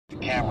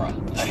camera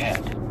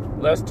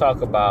ahead. Let's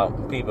talk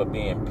about people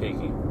being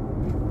picky.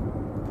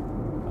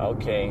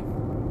 Okay,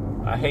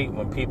 I hate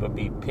when people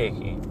be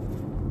picky.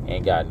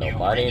 Ain't got no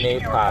money in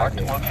their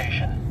pocket.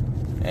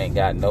 Ain't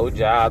got no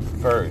job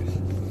first.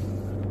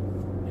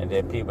 And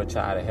then people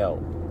try to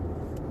help.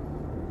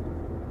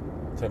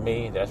 To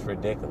me, that's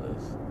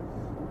ridiculous.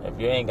 If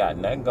you ain't got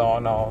nothing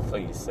going on for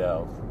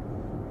yourself,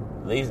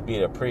 at least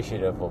be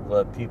appreciative of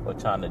what people are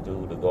trying to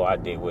do to go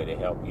out there way to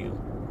help you.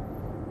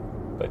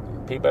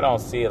 But people don't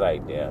see it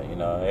like that. You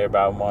know,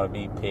 everybody want to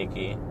be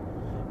picky.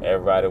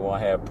 Everybody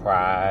want to have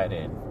pride.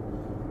 And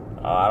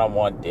I don't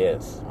want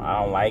this.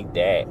 I don't like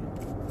that.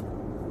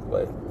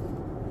 But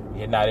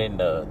you're not in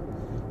the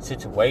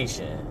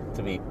situation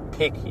to be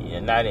picky.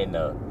 You're not in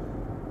the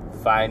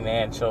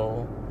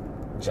financial,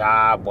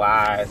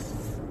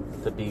 job-wise,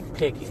 to be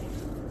picky.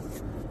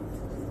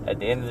 At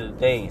the end of the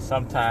day,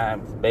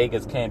 sometimes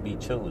beggars can't be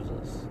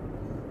choosers.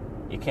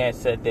 You can't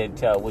sit there and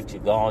tell what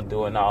you're going to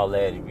do and all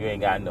that if you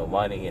ain't got no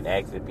money and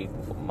asking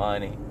people for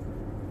money.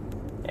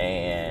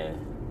 And,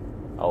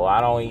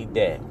 I don't eat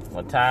that.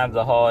 When times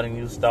are hard and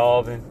you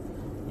starving,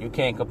 you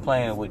can't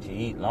complain what you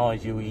eat as long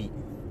as you eat.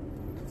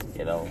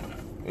 You know,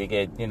 we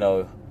get,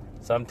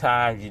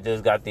 sometimes you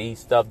just got to eat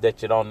stuff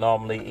that you don't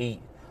normally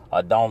eat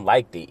or don't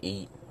like to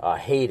eat or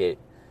hate it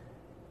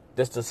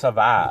just to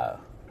survive.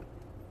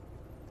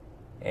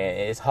 And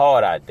it's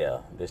hard out there,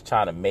 just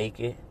trying to make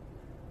it,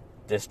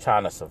 just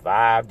trying to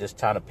survive, just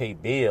trying to pay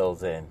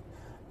bills. And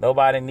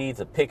nobody needs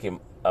a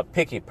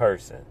picky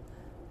person.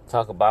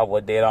 Talk about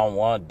what they don't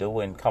want to do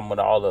and come with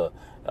all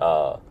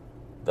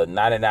the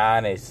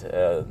 99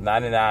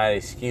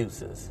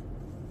 excuses.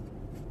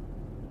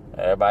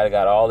 Everybody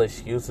got all the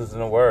excuses in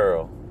the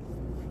world,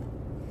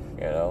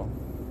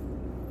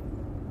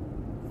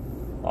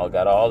 All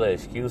got all the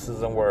excuses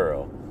in the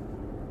world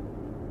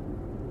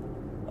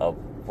of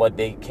what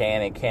they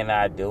can and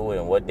cannot do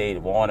and what they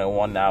want and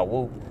want not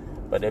whoop.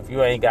 But if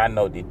you ain't got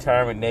no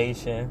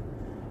determination,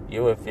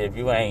 if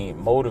you ain't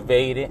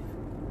motivated,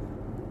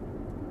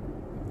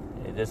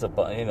 it's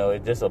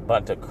just a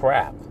bunch of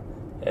crap.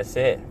 That's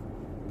it.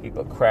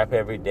 People crap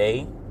every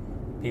day.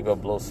 People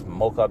blow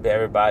smoke up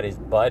everybody's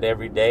butt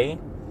every day.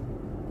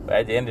 But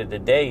at the end of the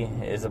day,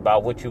 it's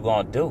about what you're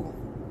gonna do.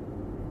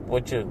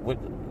 What you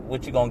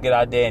gonna get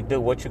out there and do.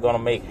 What you're gonna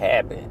make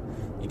happen.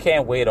 You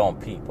can't wait on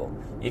people.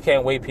 You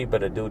can't wait people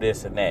to do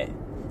this and that.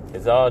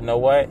 Because you know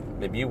what?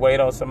 If you wait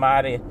on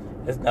somebody,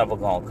 it's never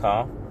going to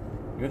come.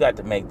 You got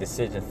to make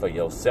decisions for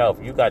yourself.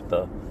 You got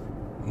to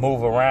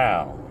move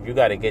around. You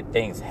got to get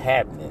things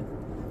happening.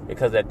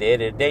 Because at the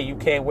end of the day, you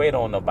can't wait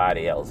on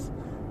nobody else.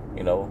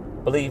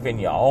 Believe in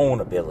your own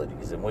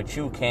abilities and what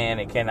you can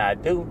and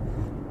cannot do.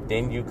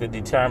 Then you could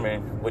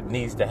determine what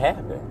needs to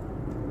happen.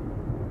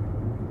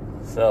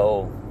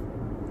 So,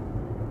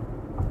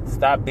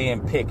 stop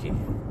being picky.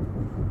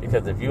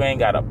 Because if you ain't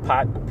got a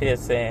pot to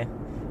piss in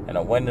and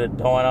a window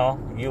door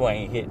on, you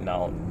ain't hitting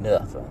on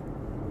nothing.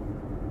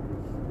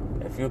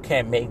 If you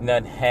can't make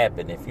nothing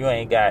happen, if you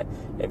only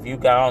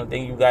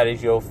thing you got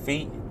is your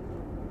feet,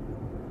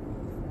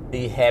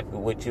 be happy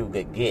with what you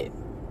could get.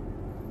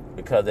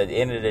 Because at the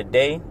end of the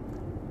day,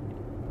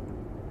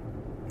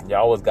 you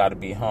always got to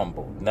be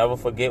humble. Never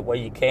forget where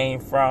you came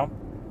from.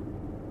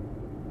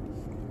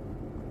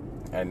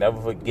 And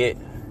never forget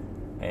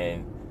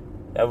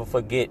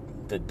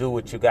to do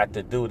what you got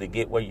to do to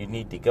get where you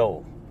need to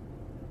go.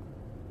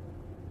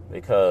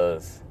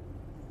 Because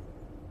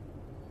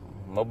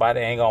nobody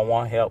ain't gonna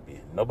want to help you.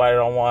 Nobody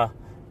don't want to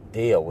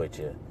deal with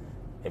you.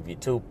 If you're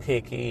too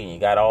picky and you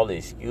got all the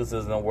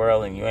excuses in the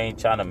world and you ain't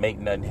trying to make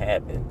nothing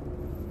happen.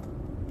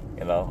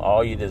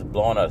 All you just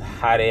blowing up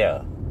hot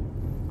air.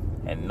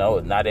 And no,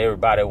 not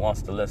everybody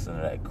wants to listen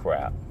to that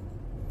crap.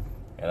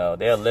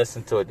 They'll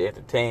listen to it to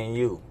entertain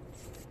you.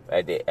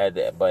 At the end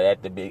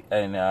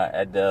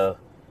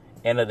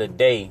of the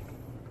day,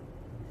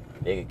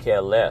 they could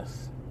care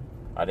less.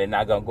 Or they're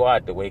not gonna go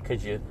out the way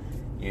because you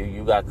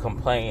got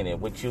complaining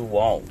what you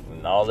want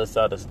and all this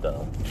other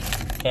stuff.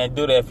 Can't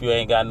do that if you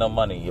ain't got no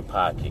money in your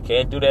pocket.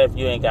 Can't do that if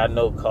you ain't got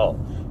no car.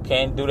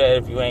 Can't do that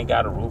if you ain't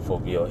got a roof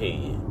over your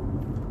head.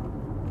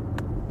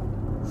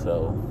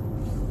 So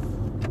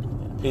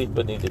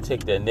people need to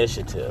take the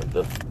initiative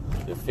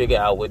to figure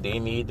out what they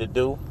need to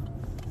do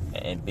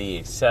and be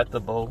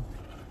acceptable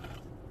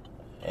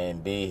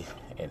and be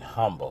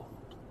humble.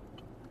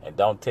 And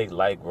don't take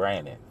life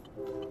granted.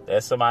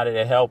 There's somebody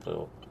to help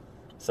you.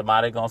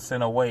 Somebody gonna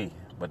send away.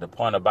 But the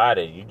point about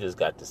it, you just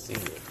got to see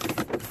it.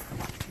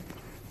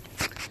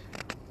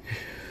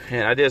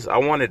 And I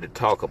wanted to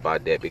talk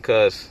about that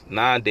because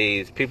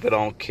nowadays people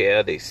don't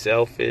care. They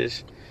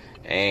selfish.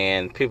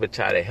 And people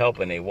try to help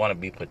and they want to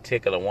be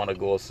particular, want to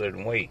go a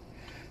certain way.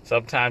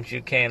 Sometimes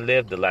you can't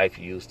live the life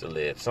you used to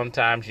live.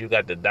 Sometimes you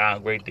got to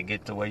downgrade to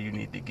get to where you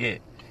need to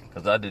get.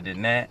 Because other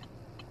than that,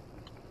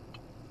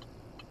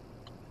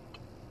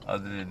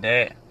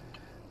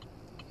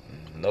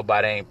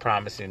 nobody ain't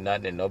promising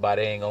nothing.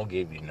 Nobody ain't going to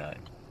give you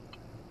nothing.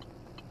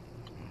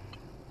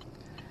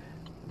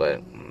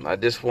 But I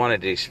just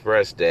wanted to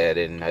express that,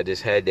 and I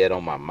just had that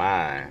on my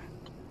mind.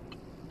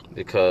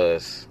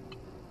 Because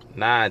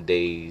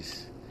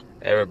nowadays,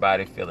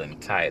 everybody feel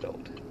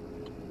entitled,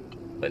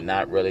 but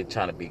not really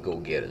trying to be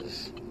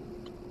go-getters.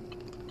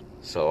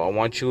 So I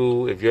want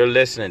you, if you're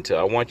listening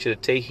I want you to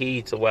take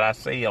heed to what I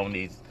say on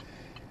these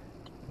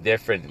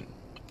different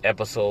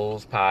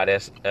episodes,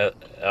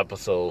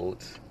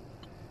 episodes.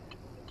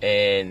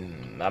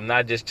 And I'm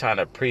not just trying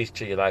to preach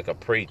to you like a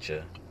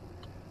preacher,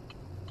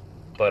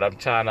 but I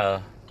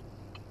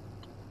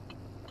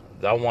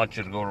want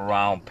you to go the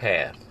wrong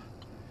path.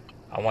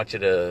 I want you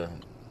to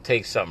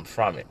take something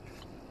from it.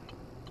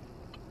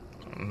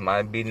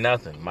 Might be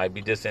nothing. Might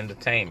be just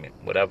entertainment.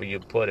 Whatever you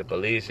put it. But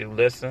at least you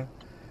listen.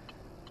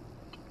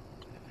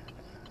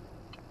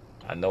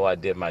 I know I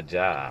did my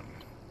job.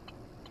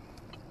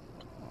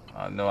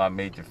 I know I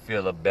made you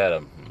feel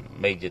better.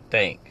 Made you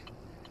think.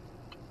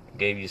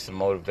 Gave you some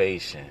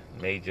motivation.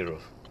 Made you to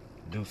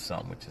do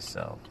something with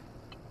yourself.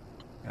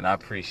 And I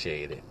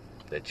appreciate it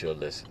that you're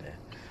listening.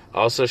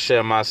 Also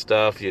share my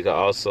stuff. You can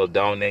also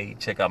donate.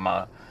 Check out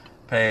my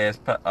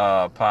past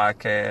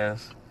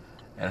podcasts.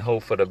 And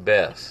hope for the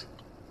best.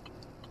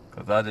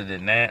 Because other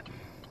than that,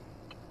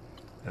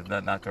 there's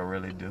nothing I can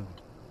really do.